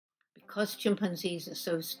Because chimpanzees are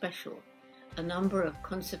so special, a number of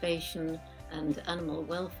conservation and animal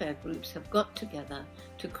welfare groups have got together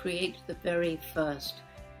to create the very first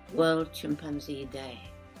World Chimpanzee Day.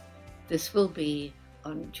 This will be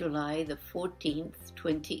on July the 14th,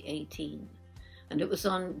 2018. And it was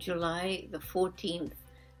on July the 14th,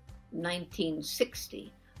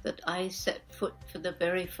 1960, that I set foot for the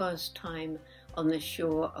very first time on the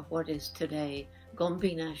shore of what is today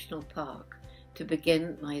Gombe National Park to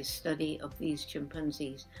begin my study of these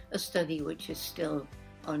chimpanzees, a study which is still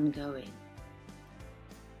ongoing.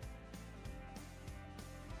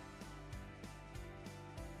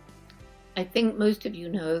 I think most of you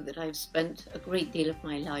know that I've spent a great deal of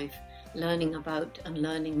my life learning about and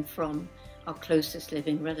learning from our closest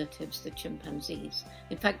living relatives, the chimpanzees.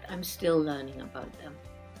 In fact, I'm still learning about them.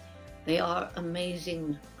 They are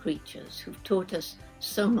amazing creatures who've taught us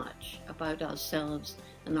so much about ourselves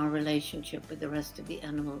and our relationship with the rest of the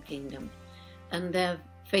animal kingdom. And they're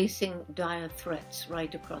facing dire threats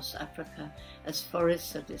right across Africa as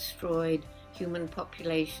forests are destroyed, human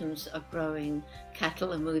populations are growing,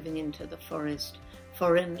 cattle are moving into the forest,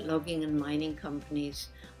 foreign logging and mining companies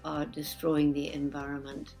are destroying the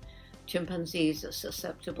environment. Chimpanzees are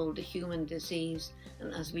susceptible to human disease,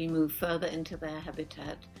 and as we move further into their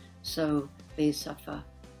habitat, so they suffer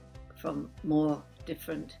from more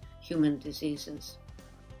different human diseases.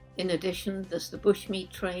 In addition, there's the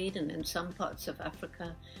bushmeat trade, and in some parts of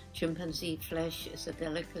Africa, chimpanzee flesh is a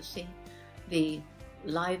delicacy. The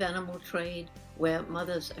live animal trade, where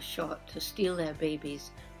mothers are shot to steal their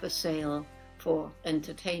babies for sale, for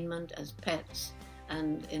entertainment as pets,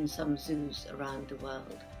 and in some zoos around the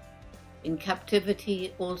world. In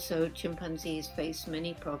captivity, also, chimpanzees face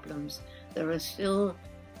many problems. There are still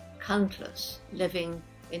countless living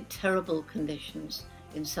in terrible conditions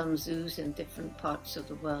in some zoos in different parts of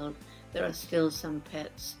the world. There are still some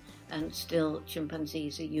pets, and still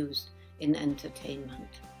chimpanzees are used in entertainment.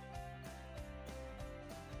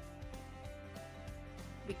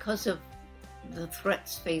 Because of the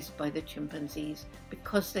threats faced by the chimpanzees,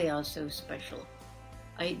 because they are so special,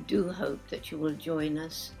 I do hope that you will join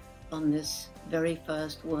us on this very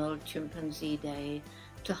first World Chimpanzee Day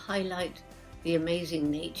to highlight the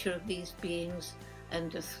amazing nature of these beings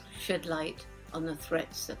and to shed light on the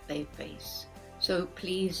threats that they face. So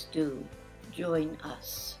please do join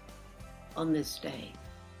us on this day.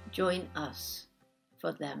 Join us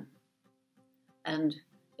for them. And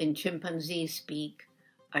in chimpanzee speak,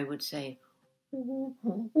 I would say,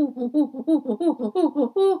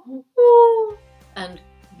 and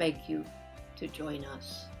beg you to join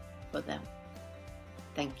us for them.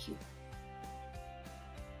 Thank you.